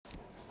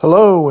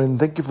Hello, and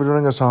thank you for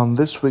joining us on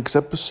this week's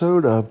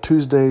episode of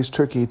Tuesday's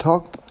Turkey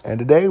Talk. And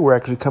today we're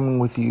actually coming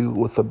with you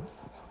with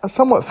a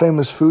somewhat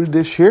famous food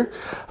dish here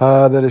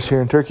that is here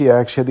in Turkey. I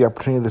actually had the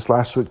opportunity this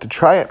last week to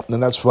try it,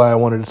 and that's why I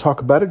wanted to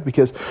talk about it,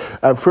 because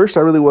at first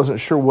I really wasn't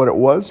sure what it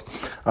was.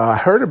 I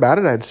heard about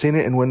it, I'd seen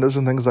it in windows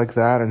and things like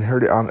that, and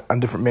heard it on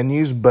different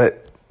menus,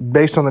 but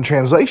based on the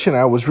translation,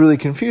 I was really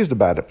confused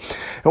about it.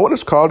 And what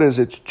it's called is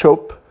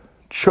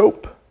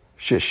chop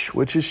shish,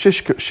 which is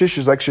shish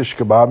is like shish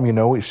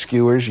kebab, it's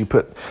skewers. You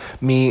put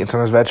meat and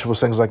sometimes vegetables,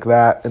 things like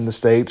that in the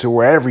States or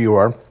wherever you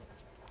are.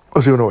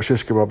 Let's even know what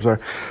shish kebabs are.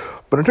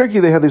 But in Turkey,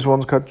 they have these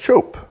ones called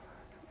chop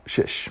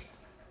shish.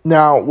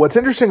 Now, what's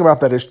interesting about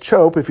that is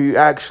chop, if you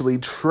actually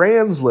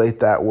translate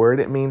that word,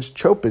 it means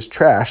chop is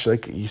trash.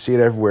 Like you see it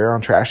everywhere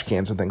on trash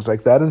cans and things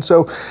like that. And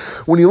so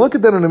when you look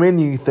at that on a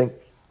menu, you think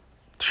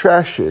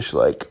trash shish,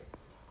 like,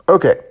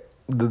 okay,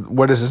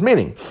 what is this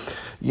meaning?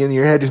 In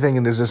your head, you're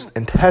thinking, is this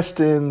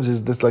intestines?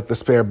 Is this like the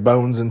spare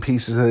bones and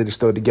pieces that they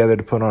just throw together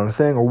to put on a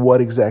thing? Or what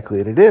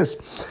exactly it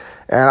is?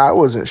 And I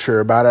wasn't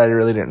sure about it. I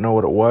really didn't know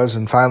what it was.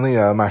 And finally,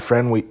 my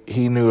friend,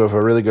 he knew of a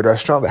really good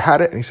restaurant that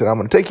had it. And he said, I'm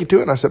going to take you to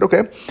it. And I said,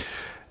 okay.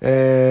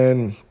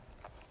 And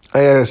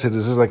I said,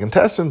 is this like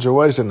intestines or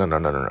what? He said, no.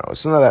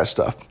 It's none of that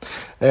stuff.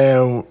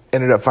 And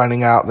ended up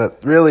finding out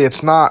that really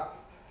it's not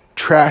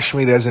trash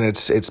meat as in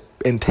it's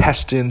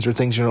intestines or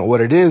things.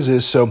 What it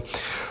is so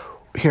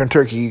here in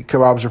Turkey,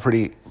 kebabs are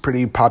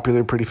pretty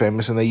popular, pretty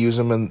famous, and they use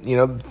them. And,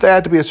 they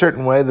had to be a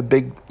certain way, the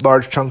big,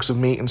 large chunks of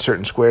meat in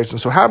certain squares. And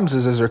so what happens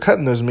is as they're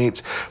cutting those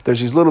meats, there's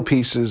these little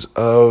pieces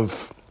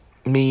of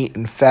meat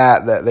and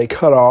fat that they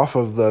cut off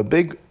of the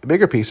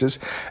bigger pieces,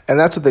 and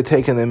that's what they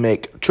take and they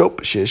make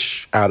chop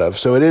shish out of.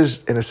 So it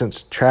is, in a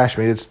sense, trash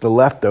meat. It's the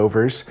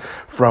leftovers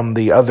from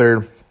the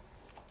other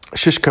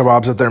shish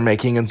kebabs that they're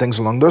making and things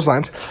along those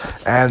lines.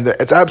 And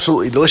it's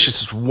absolutely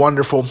delicious. It's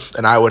wonderful.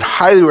 And I would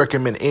highly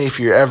recommend, if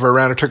you're ever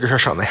around a Turkish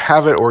restaurant and they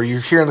have it, or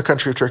you're here in the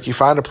country of Turkey,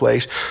 find a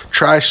place,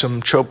 try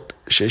some chop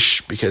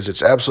shish, because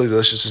it's absolutely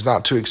delicious. It's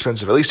not too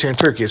expensive. At least here in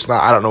Turkey, it's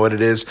not. I don't know what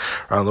it is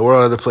around the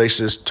world. Other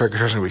places,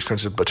 Turkish restaurants can be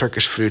expensive, but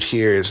Turkish food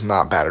here is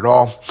not bad at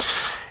all.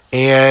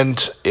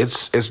 And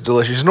it's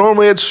delicious.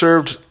 Normally it's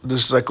served,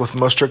 this is like with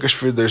most Turkish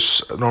food,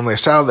 there's normally a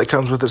salad that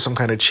comes with it, some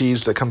kind of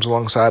cheese that comes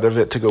alongside of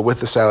it to go with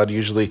the salad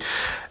usually.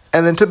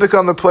 And then typically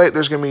on the plate,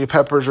 there's going to be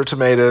peppers or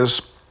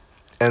tomatoes.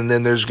 And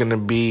then there's going to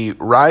be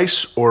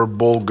rice or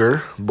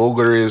bulgur.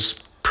 Bulgur is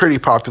pretty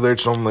popular.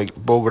 It's normally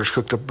bulgur is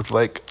cooked up with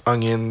like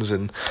onions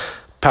and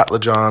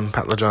patlıcan.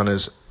 Patlıcan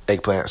is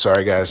eggplant.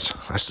 Sorry guys,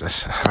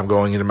 I'm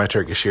going into my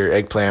Turkish here.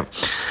 Eggplant.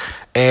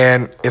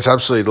 And it's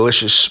absolutely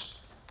delicious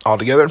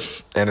altogether,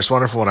 and it's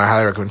wonderful, and I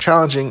highly recommend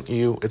challenging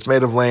you. It's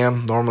made of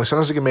lamb normally.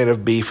 Sometimes it can be made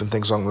of beef and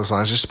things along those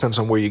lines. It just depends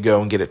on where you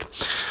go and get it.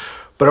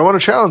 But I want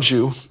to challenge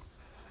you.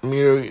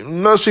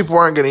 Most people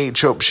aren't going to eat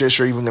chop shish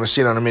or even going to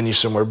see it on a menu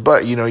somewhere,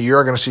 but you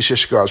are going to see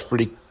shish kebabs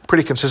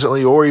pretty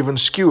consistently, or even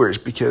skewers,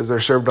 because they're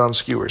served on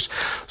skewers.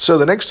 So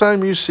the next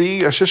time you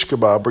see a shish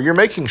kebab, or you're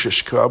making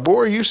shish kebab,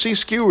 or you see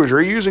skewers,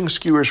 or you're using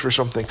skewers for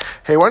something,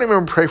 hey, why don't you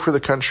remember pray for the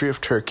country of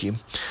Turkey,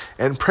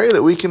 and pray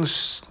that we can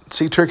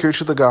see Turkey reach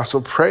with the gospel.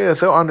 Pray that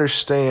they'll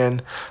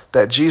understand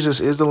that Jesus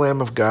is the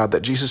Lamb of God,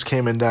 that Jesus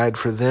came and died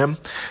for them,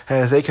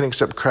 and that they can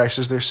accept Christ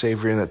as their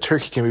Savior, and that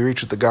Turkey can be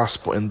reached with the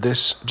gospel in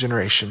this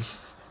generation.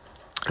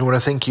 I want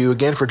to thank you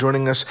again for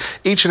joining us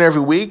each and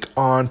every week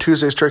on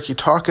Tuesday's Turkey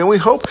Talk, and we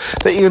hope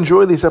that you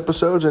enjoy these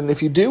episodes. And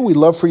if you do, we'd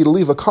love for you to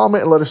leave a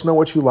comment and let us know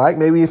what you like.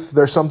 Maybe if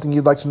there's something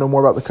you'd like to know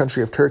more about the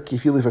country of Turkey,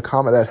 if you leave a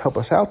comment, that'd help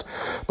us out.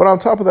 But on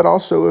top of that,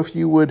 also, if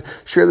you would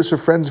share this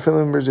with friends and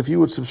family members, if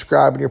you would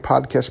subscribe in your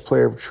podcast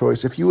player of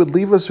choice, if you would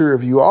leave us a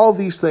review, all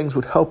these things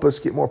would help us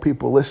get more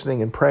people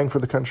listening and praying for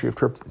the country of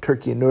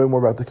Turkey and knowing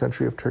more about the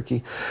country of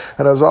Turkey.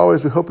 And as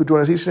always, we hope you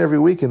join us each and every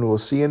week, and we'll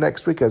see you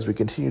next week as we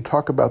continue to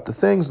talk about the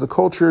things, the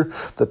culture,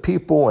 the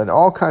people, and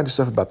all kinds of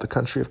stuff about the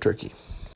country of Turkey.